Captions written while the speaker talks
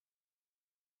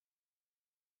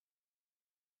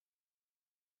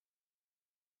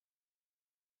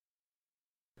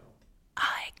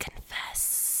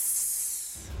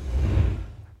Yes.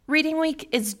 Reading week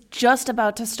is just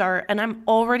about to start, and I'm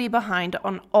already behind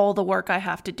on all the work I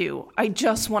have to do. I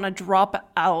just want to drop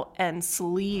out and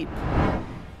sleep.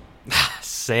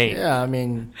 Same. Yeah, I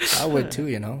mean, I would too,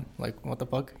 Like, what the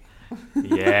fuck?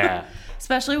 Yeah.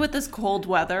 Especially with this cold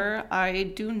weather, I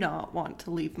do not want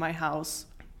to leave my house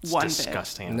It's one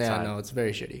disgusting Yeah, outside. no, it's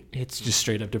very shitty. It's just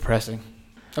straight up depressing.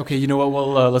 Okay, you know what?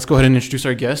 Well, let's go ahead and introduce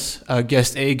our guests.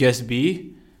 Guest A, guest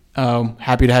B.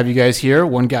 Happy to have you guys here.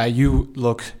 One guy, you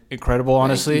look incredible,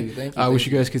 honestly. Thank you. I wish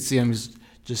you guys could see him. He's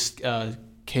just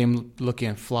came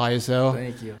looking fly as hell.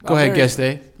 Thank you. Go ahead, guest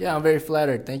A. Yeah, I'm very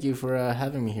flattered. Thank you for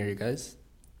having me here, you guys.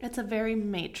 It's a very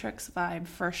Matrix vibe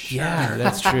for sure. Yeah,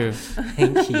 that's true.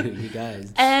 Thank you, you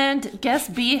guys. And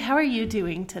guest B, how are you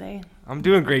doing today? I'm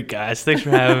doing great, guys. Thanks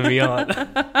for having me on.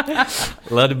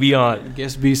 Love to be on.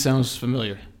 Guest B sounds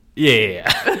familiar.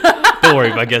 Yeah. Don't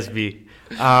worry about guest B.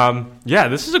 Yeah,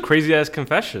 this is a crazy-ass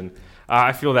confession.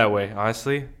 I feel that way,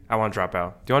 honestly. I want to drop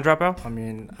out. Do you want to drop out? I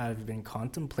mean, I've been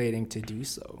contemplating to do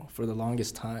so for the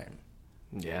longest time.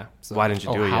 Yeah. So- Why didn't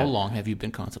you do it How yet? long have you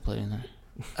been contemplating that?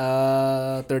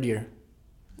 Third year.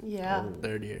 Yeah.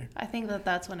 Third year. I think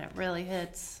that's when it really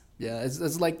hits. Yeah,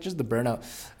 it's like just the burnout.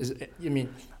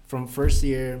 From first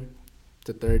year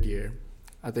to third year,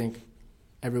 I think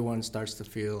everyone starts to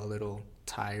feel a little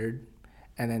tired,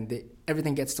 and then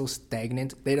everything gets so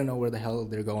stagnant. They don't know where the hell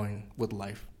they're going with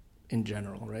life in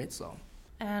general, right? So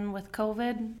And with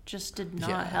COVID, just did not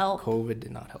yeah, help. COVID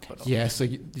did not help at all. Yeah, so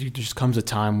there just comes a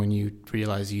time when you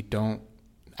realize you don't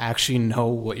actually know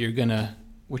what you're gonna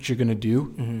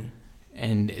do. Mm-hmm.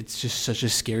 And it's just such a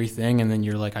scary thing, and then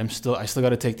you're like, I still got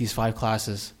to take these 5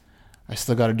 classes. I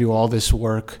still got to do all this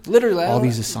work, Literally, all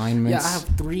these assignments. Yeah, I have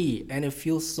 3, and it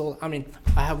feels so. I mean,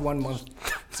 I have 1 month.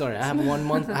 Sorry, I have 1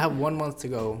 month. I have 1 month to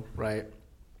go, right?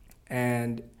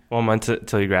 And 1 month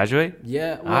till you graduate?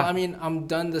 yeah, well, I mean, I'm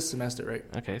done this semester, right?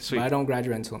 Okay, But sweet. I don't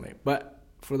graduate until May. But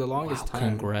for the longest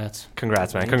time, Congrats.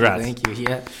 Congrats, man. Thank Congrats. you, thank you.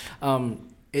 Yeah,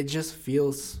 it just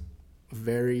feels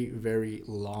very, very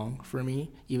long for me.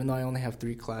 Even though I only have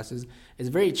 3 classes, it's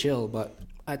very chill. But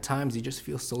at times, you just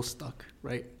feel so stuck,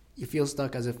 right? You feel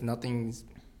stuck as if nothing's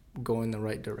going the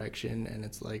right direction, and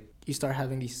it's like you start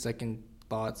having these second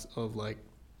thoughts of like,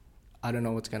 I don't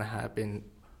know what's gonna happen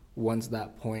once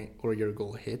that point or your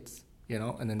goal hits,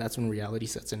 and then that's when reality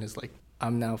sets in. It's like,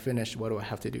 I'm now finished. What do I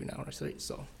have to do now? Right?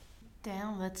 So.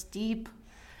 Damn, that's deep.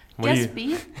 What do Guest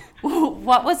B,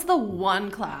 what was the one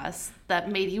class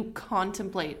that made you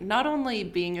contemplate not only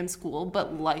being in school,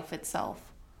 but life itself?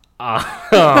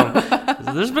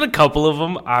 There's been a couple of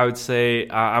them. I would say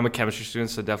I'm a chemistry student,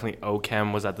 so definitely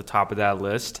OChem was at the top of that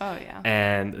list. Oh, yeah.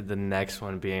 And the next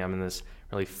one being, I'm in this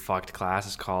really fucked class.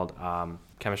 It's called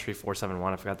Chemistry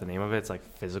 471. I forgot the name of it. It's like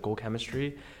physical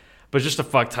chemistry. But just a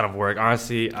fuck ton of work.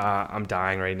 Honestly, I'm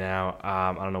dying right now.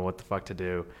 I don't know what the fuck to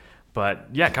do. But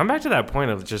yeah, come back to that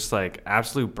point of just like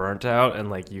absolute burnt out and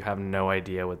like you have no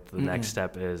idea what the next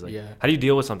step is. Like, Yeah. How do you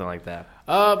deal with something like that?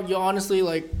 Honestly,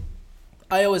 like,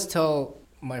 I always tell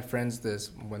my friends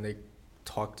this when they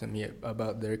talk to me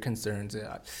about their concerns.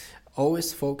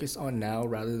 Always focus on now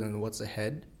rather than what's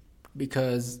ahead,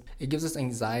 because it gives us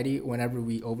anxiety whenever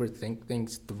we overthink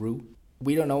things through.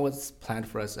 We don't know what's planned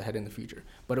for us ahead in the future.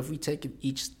 But if we take it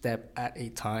each step at a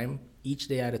time, each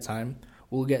day at a time,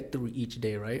 we'll get through each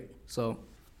day, right? So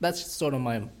that's sort of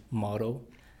my motto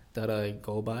that I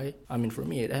go by. I mean, for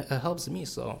me, it helps me.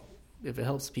 So if it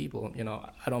helps people,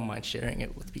 I don't mind sharing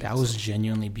it with people. That was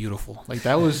genuinely beautiful. Like,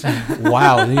 that was,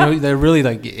 wow. That really,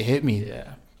 like, it hit me.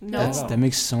 Yeah. No. That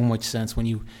makes so much sense when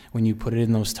you put it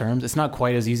in those terms. It's not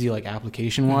quite as easy, like,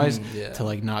 application-wise, yeah. to,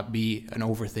 like, not be an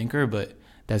overthinker, but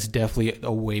that's definitely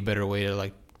a way better way to,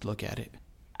 like, look at it.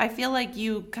 I feel like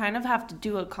you kind of have to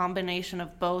do a combination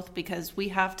of both, because we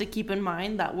have to keep in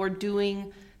mind that we're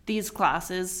doing these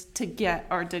classes to get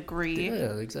our degree.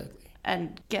 Yeah, exactly.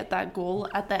 And get that goal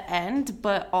at the end,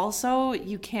 but also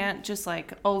you can't just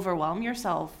like overwhelm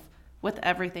yourself with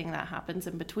everything that happens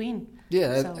in between.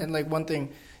 Yeah, So- and like one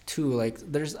thing too, like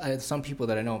there's some people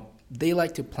that I know, they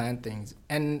like to plan things,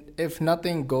 and if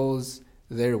nothing goes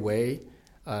their way,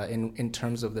 in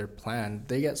terms of their plan,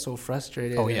 they get so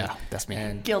frustrated. Oh, yeah, that's me.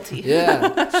 And Guilty.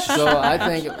 yeah, so I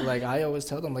think, like, I always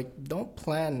tell them, like, don't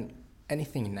plan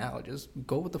anything now. Just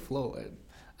go with the flow.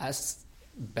 As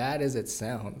bad as it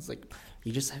sounds, like,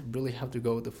 you just really have to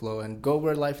go with the flow and go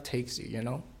where life takes you.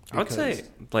 I would say,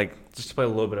 like, just to play a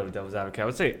little bit of a devil's advocate, I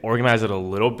would say organize it a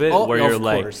little bit Oh, where of you're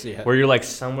like, course, yeah. where you're like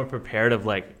somewhat prepared of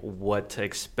like what to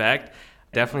expect.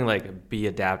 Definitely like be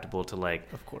adaptable to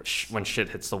like, Of course. when shit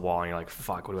hits the wall and you're like,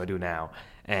 fuck, what do I do now?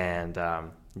 And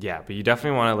yeah, but you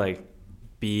definitely want to like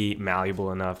be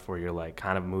malleable enough where you're like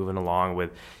kind of moving along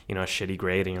with, you know, a shitty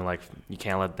grade, and you're like, you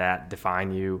can't let that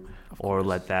define you or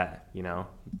let that, you know,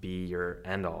 be your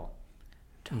end all.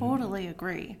 Totally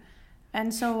agree.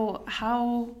 And so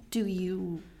how do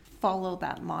you follow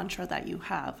that mantra that you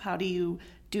have? How do you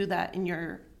do that in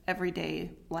your everyday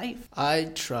life?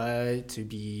 I try to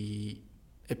be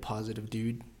a positive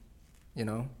dude, you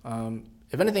know.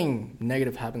 If anything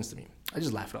negative happens to me, I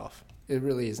just laugh it off. It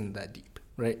really isn't that deep,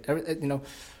 right? You know,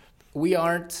 we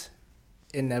aren't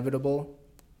inevitable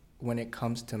when it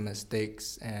comes to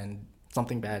mistakes and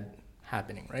something bad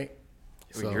happening, right?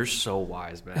 So, you're so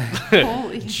wise, man.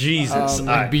 Holy Jesus.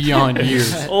 Like beyond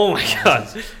years. Oh my God.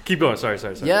 Keep going. Sorry.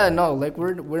 Yeah, no, like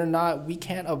we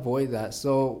can't avoid that.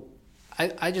 So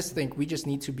I just think we just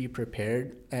need to be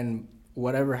prepared, and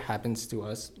whatever happens to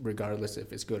us, regardless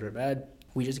if it's good or bad,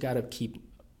 we just got to keep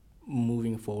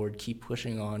moving forward, keep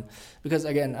pushing on. Because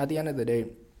again, at the end of the day,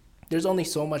 there's only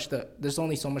so much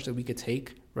that we could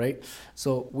take, right?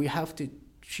 So we have to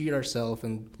treat ourselves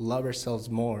and love ourselves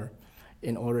more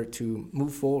in order to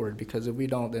move forward, because if we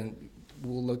don't, then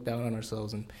we'll look down on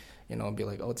ourselves and, you know, be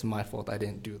like, oh, it's my fault I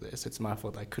didn't do this. It's my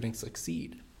fault I couldn't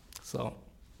succeed. So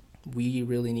we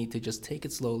really need to just take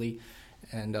it slowly.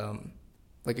 And,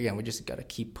 like, again, we just got to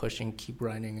keep pushing, keep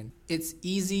grinding. And it's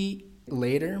easy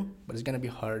later, but it's going to be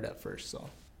hard at first. So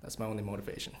that's my only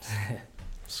motivation.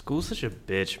 School's such a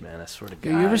bitch, man. I swear to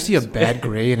God. You ever see a bad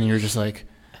grade and you're just like,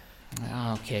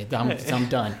 okay, I'm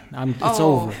done. It's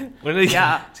over. When they see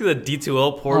the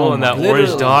D2L portal and that literally.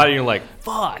 orange dot, and you're like,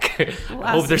 fuck.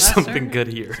 I hope there's semester. something good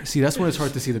here. See, that's when it's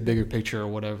hard to see the bigger picture or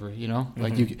whatever, you know?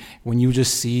 Like when you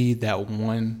just see that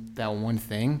one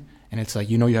thing, and it's like,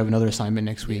 you know, you have another assignment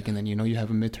next week, and then you know you have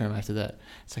a midterm after that.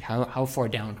 It's like, how far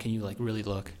down can you like really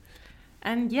look?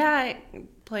 And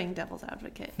playing devil's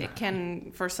advocate, it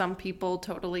can, for some people,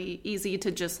 totally easy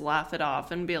to just laugh it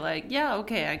off and be like, yeah,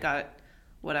 okay, I got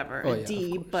whatever, a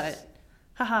D, but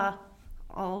haha,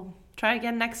 I'll try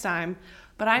again next time.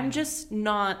 But I'm just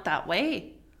not that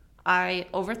way. I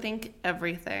overthink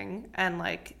everything, and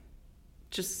like,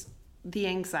 just the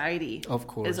anxiety Of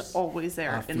course is always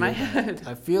there I in my feel head. that.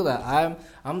 I feel that.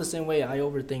 I'm the same way. I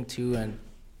overthink too, and,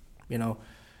 you know,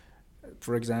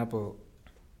 for example,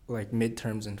 like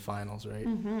midterms and finals, right?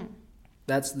 Mm-hmm.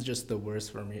 That's just the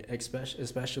worst for me,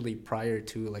 especially prior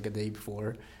to, like, a day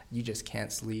before. You just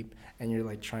can't sleep, and you're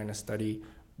like trying to study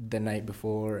the night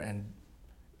before, and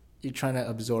you're trying to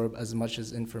absorb as much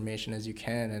as information as you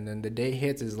can, and then the day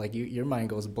hits, is like your mind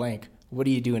goes blank. What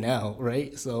do you do now,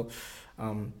 right? So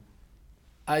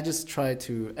I just try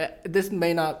to, this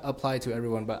may not apply to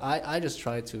everyone, but I just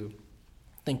try to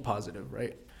think positive,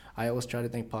 right? I always try to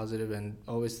think positive and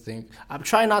always think, I'm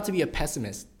trying not to be a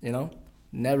pessimist, you know?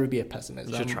 Never be a pessimist.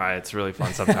 You should try it. It's really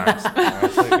fun sometimes.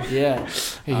 Honestly. Yeah.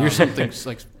 Hey, here's something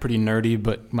like pretty nerdy,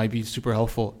 but might be super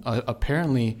helpful.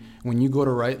 Apparently, when you go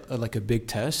to write like a big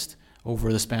test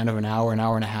over the span of an hour and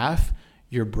a half,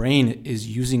 your brain is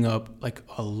using up like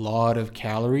a lot of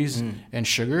calories and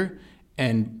sugar,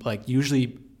 and like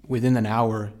usually within an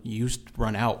hour you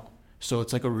run out. So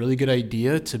it's like a really good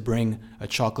idea to bring a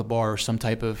chocolate bar or some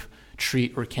type of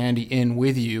treat or candy in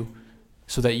with you,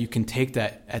 so that you can take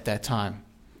that at that time.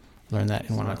 Learned that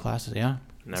in one of my classes. Yeah.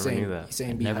 Never knew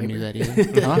that. Never knew that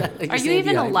either. Huh? Are you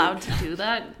even allowed to do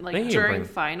that? Like think you during bring-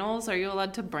 finals, are you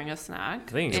allowed to bring a snack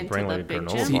I think you can into bring, the like, big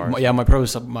granola gym? See,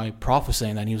 bars. my prof was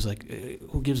saying that, and he was like,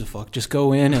 "Who gives a fuck? Just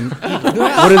go in, and what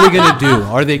are they gonna do?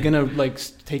 Are they gonna like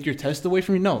take your test away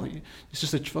from you? No, it's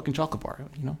just a fucking chocolate bar,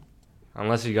 you know."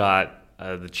 Unless you got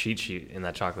the cheat sheet in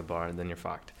that chocolate bar, then you're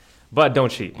fucked. But don't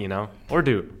cheat, you know? Or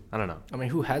do. I don't know. I mean,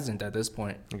 who hasn't at this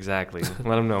point? Exactly.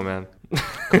 Let them know, man.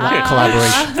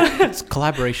 Collaboration. It's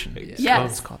collaboration.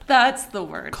 Yes, It's called. that's the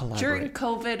word. Collaborate. During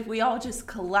COVID, we all just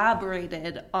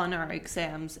collaborated on our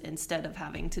exams instead of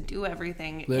having to do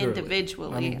everything Literally.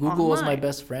 individually. I mean, Google was my online.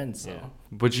 best friend, so.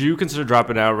 Yeah. Would you consider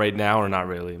dropping out right now or not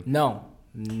really? No.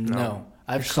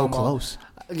 I've You're so come close.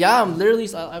 Yeah,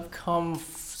 I've come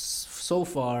so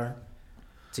far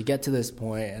to get to this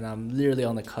point, and I'm literally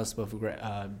on the cusp of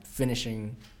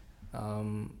finishing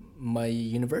my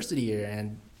university year,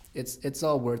 and it's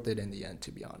all worth it in the end,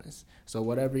 to be honest. So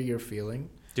whatever you're feeling,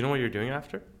 Do you know what you're doing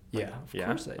after? yeah, of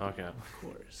course I do. Okay.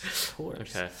 Of course.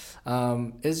 Okay.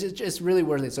 It's really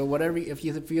worth it. So whatever, if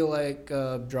you feel like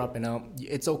dropping out,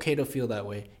 it's okay to feel that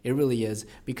way. It really is,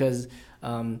 because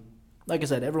like I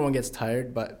said, everyone gets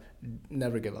tired, but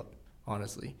never give up,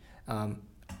 honestly.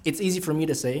 It's easy for me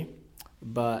to say,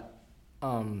 but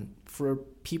for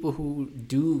people who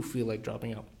do feel like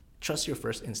dropping out, trust your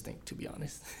first instinct, to be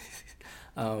honest.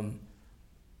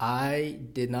 I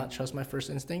did not trust my first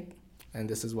instinct, and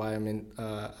this is why I'm in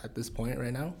at this point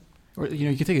right now. Or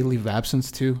you can take a leave of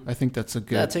absence too. I think that's a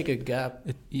good. Yeah, take a gap.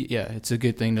 It's a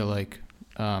good thing to like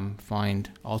find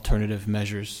alternative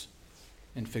measures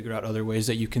and figure out other ways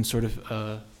that you can sort of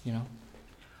what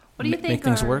do you think make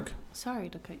things work. Sorry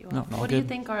to cut you off. No, what do you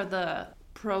think are the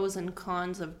pros and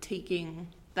cons of taking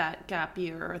that gap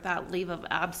year or that leave of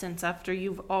absence after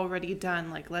you've already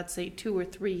done, like, let's say 2 or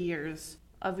 3 years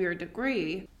of your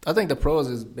degree? I think the pros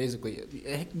is basically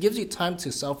it gives you time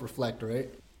to self-reflect, right?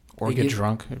 Or get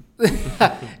drunk.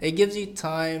 It gives you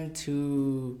time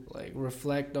to like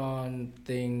reflect on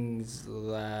things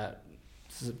that,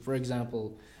 for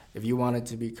example, if you wanted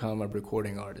to become a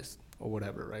recording artist or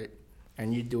whatever, right?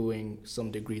 And you're doing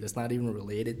some degree that's not even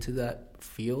related to that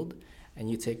field, and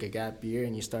you take a gap year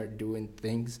and you start doing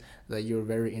things that you're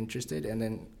very interested in, and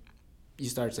then you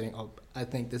start saying, oh, I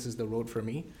think this is the road for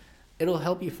me. It'll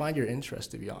help you find your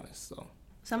interest, to be honest. So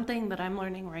something that I'm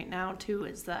learning right now too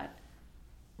is that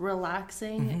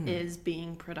relaxing is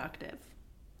being productive.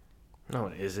 No,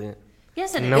 it isn't.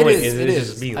 Yes, it is. No, it is. isn't. It's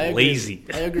just being lazy.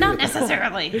 I agree Not with that.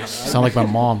 necessarily. Sound like my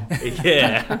mom.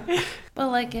 Yeah. But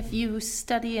like if you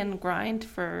study and grind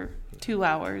for 2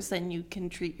 hours, then you can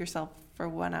treat yourself for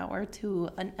 1 hour to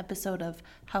an episode of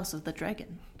House of the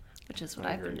Dragon, which is what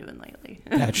I've been doing lately.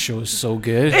 That show is so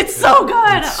good. It's so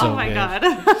good. It's so oh my good.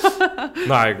 God.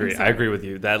 No, I agree. I agree with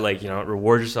you. That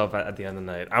reward yourself at the end of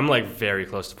the night. I'm like very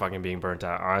close to fucking being burnt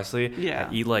out. Honestly, Yeah.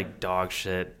 I eat like dog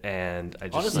shit, and I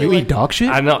just Honestly, You eat dog shit?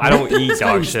 I know I don't eat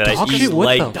dog shit. I dog eat shit? What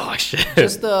like the- dog shit.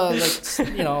 Just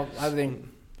I think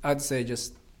I'd say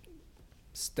just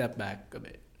step back a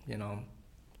bit.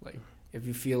 Like if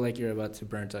you feel like you're about to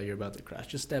burnt out, you're about to crash,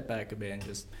 just step back a bit and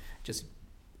just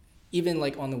even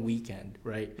like on the weekend,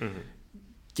 right? Mm-hmm.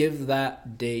 Give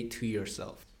that day to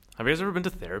yourself. Have you guys ever been to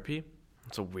therapy?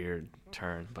 It's a weird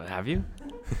turn, but have you?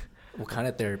 What kind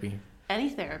of therapy? Any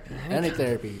therapy. Any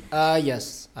therapy?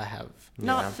 Yes, I have.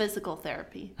 Not Yeah. physical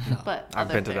therapy, but I've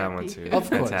other been to that one therapy. too. Of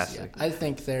course. Fantastic. Yeah. I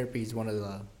think therapy is one of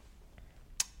the.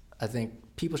 I think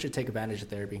people should take advantage of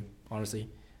therapy. Honestly,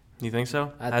 You think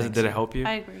so? I Did think it so. help you?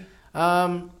 I agree.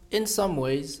 in some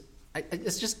ways,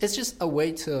 it's just a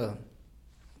way to.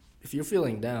 If you're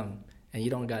feeling down and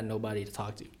you don't got nobody to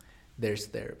talk to, there's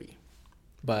therapy.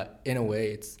 But in a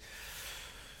way, it's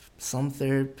some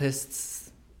therapists.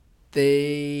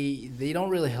 They don't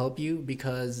really help you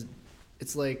because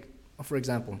it's like, for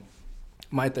example,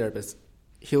 my therapist,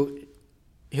 he'll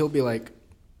be like,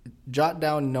 jot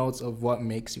down notes of what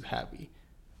makes you happy.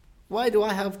 Why do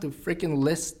I have to freaking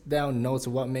list down notes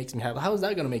of what makes me happy? How is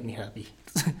that going to make me happy?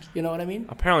 You know what I mean?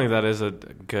 Apparently that is a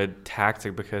good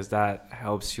tactic because that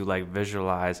helps you like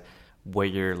visualize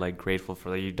what you're like grateful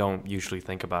for that you don't usually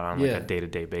think about on like a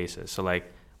day-to-day basis. So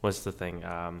like what's the thing?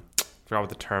 I forgot what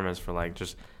the term is for like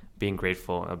just being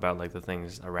grateful about like the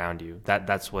things around you.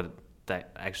 That's what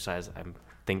that exercise I'm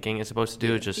thinking is supposed to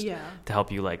do, just to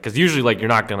help you like, because usually like you're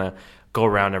not gonna go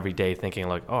around every day thinking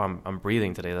like, oh, I'm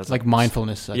breathing today. That's like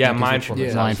mindfulness. I think is what mindfulness. you- that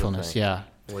was the mindfulness.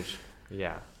 thing.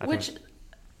 Yeah. Which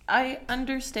I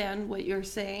understand what you're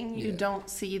saying. You Yeah. don't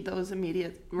see those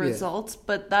immediate results,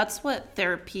 but that's what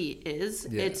therapy is.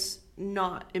 Yeah. It's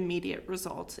not immediate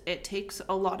results. It takes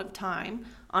a lot of time,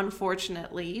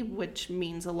 unfortunately, which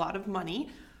means a lot of money.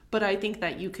 But I think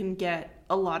that you can get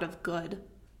a lot of good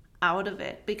out of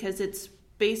it because it's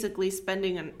basically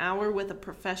spending an hour with a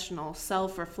professional,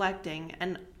 self-reflecting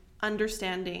and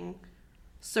understanding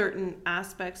certain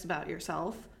aspects about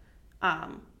yourself.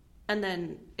 And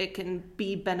then it can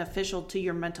be beneficial to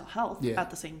your mental health at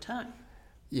the same time.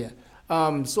 Yeah.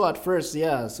 So at first,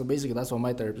 so basically that's what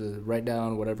my therapist is. Write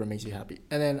down whatever makes you happy.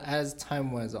 And then as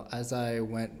time went on, as I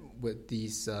went with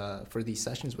these, for these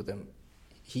sessions with him,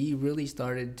 he really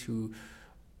started to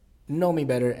know me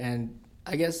better. And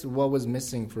I guess what was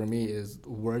missing for me is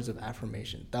words of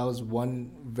affirmation. That was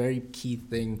one very key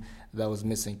thing that was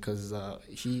missing because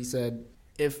he said,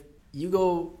 if you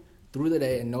go through the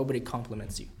day and nobody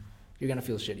compliments you, you're going to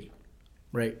feel shitty,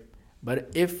 right?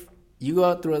 But if you go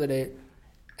out through the day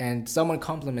and someone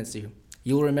compliments you,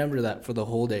 you'll remember that for the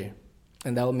whole day,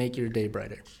 and that will make your day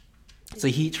brighter. So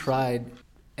he tried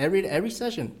every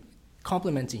session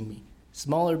complimenting me,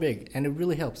 small or big, and it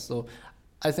really helps. So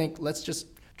I think let's just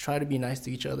try to be nice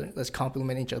to each other. Let's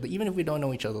compliment each other. Even if we don't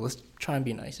know each other, let's try and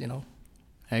be nice, you know?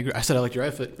 I agree. I said I like your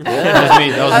outfit. That was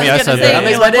me. I said say,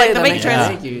 that. you look like the Matrix.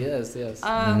 Thank you. Yes.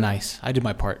 Nice. I did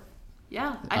my part.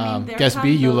 Yeah, I mean, there Guess come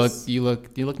B, you those-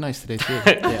 look nice today too.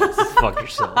 Yes. fuck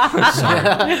yourself.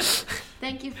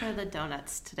 Thank you for the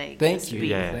donuts today. Thank Guess you. B.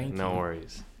 Yeah, Thank no you.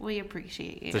 worries. We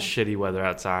appreciate you. It's a shitty weather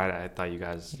outside. I thought you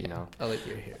guys, I like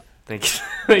your hair. Thank you.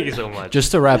 Thank you so much.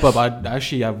 Just to wrap up, I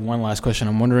actually have one last question.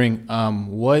 I'm wondering,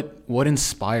 what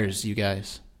inspires you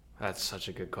guys? That's such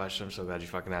a good question. I'm so glad you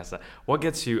fucking asked that. What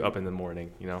gets you up in the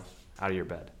morning, out of your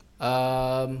bed?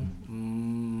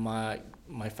 My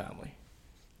family.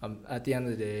 At the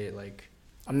end of the day, like,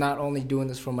 I'm not only doing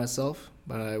this for myself,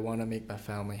 but I want to make my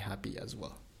family happy as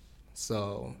well.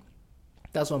 So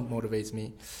that's what motivates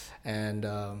me. And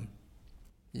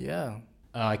yeah.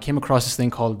 I came across this thing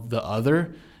called The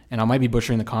Other, and I might be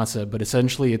butchering the concept, but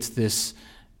essentially it's this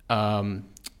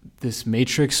this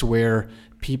matrix where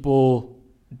people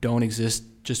don't exist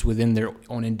just within their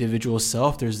own individual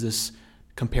self. There's this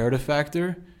comparative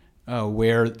factor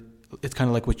where it's kind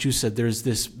of like what you said. There's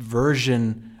this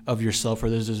version of yourself, or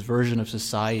there's this version of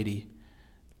society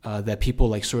that people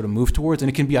like sort of move towards, and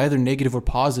it can be either negative or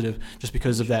positive just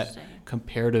because of that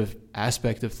comparative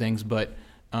aspect of things. But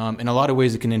in a lot of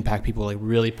ways, it can impact people like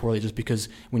really poorly, just because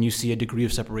when you see a degree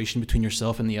of separation between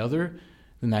yourself and the other,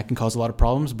 then that can cause a lot of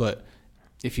problems. But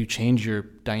if you change your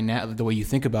the way you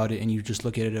think about it, and you just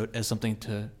look at it as something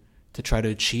to try to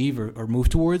achieve or move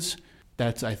towards,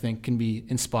 that I think can be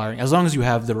inspiring. As long as you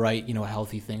have the right,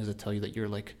 healthy things that tell you that you're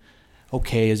like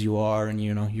okay as you are, and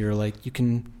you're like you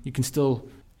can still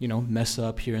mess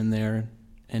up here and there,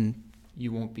 and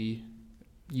you won't be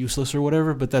useless or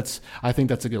whatever. But I think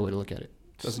that's a good way to look at it.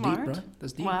 That's Smart. deep, bro.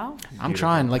 That's deep. Wow. I'm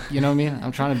trying, what I mean?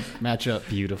 I'm trying to match up.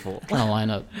 Beautiful. Trying to line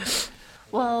up.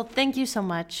 Well, thank you so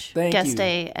much, Thank Guest you.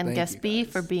 A and Thank Guest you, B,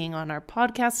 guys. for being on our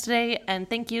podcast today. And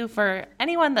thank you for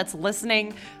anyone that's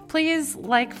listening. Please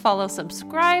like, follow,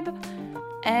 subscribe.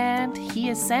 And he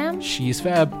is Sam. She is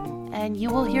Fab. And you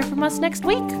will hear from us next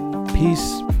week.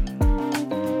 Peace.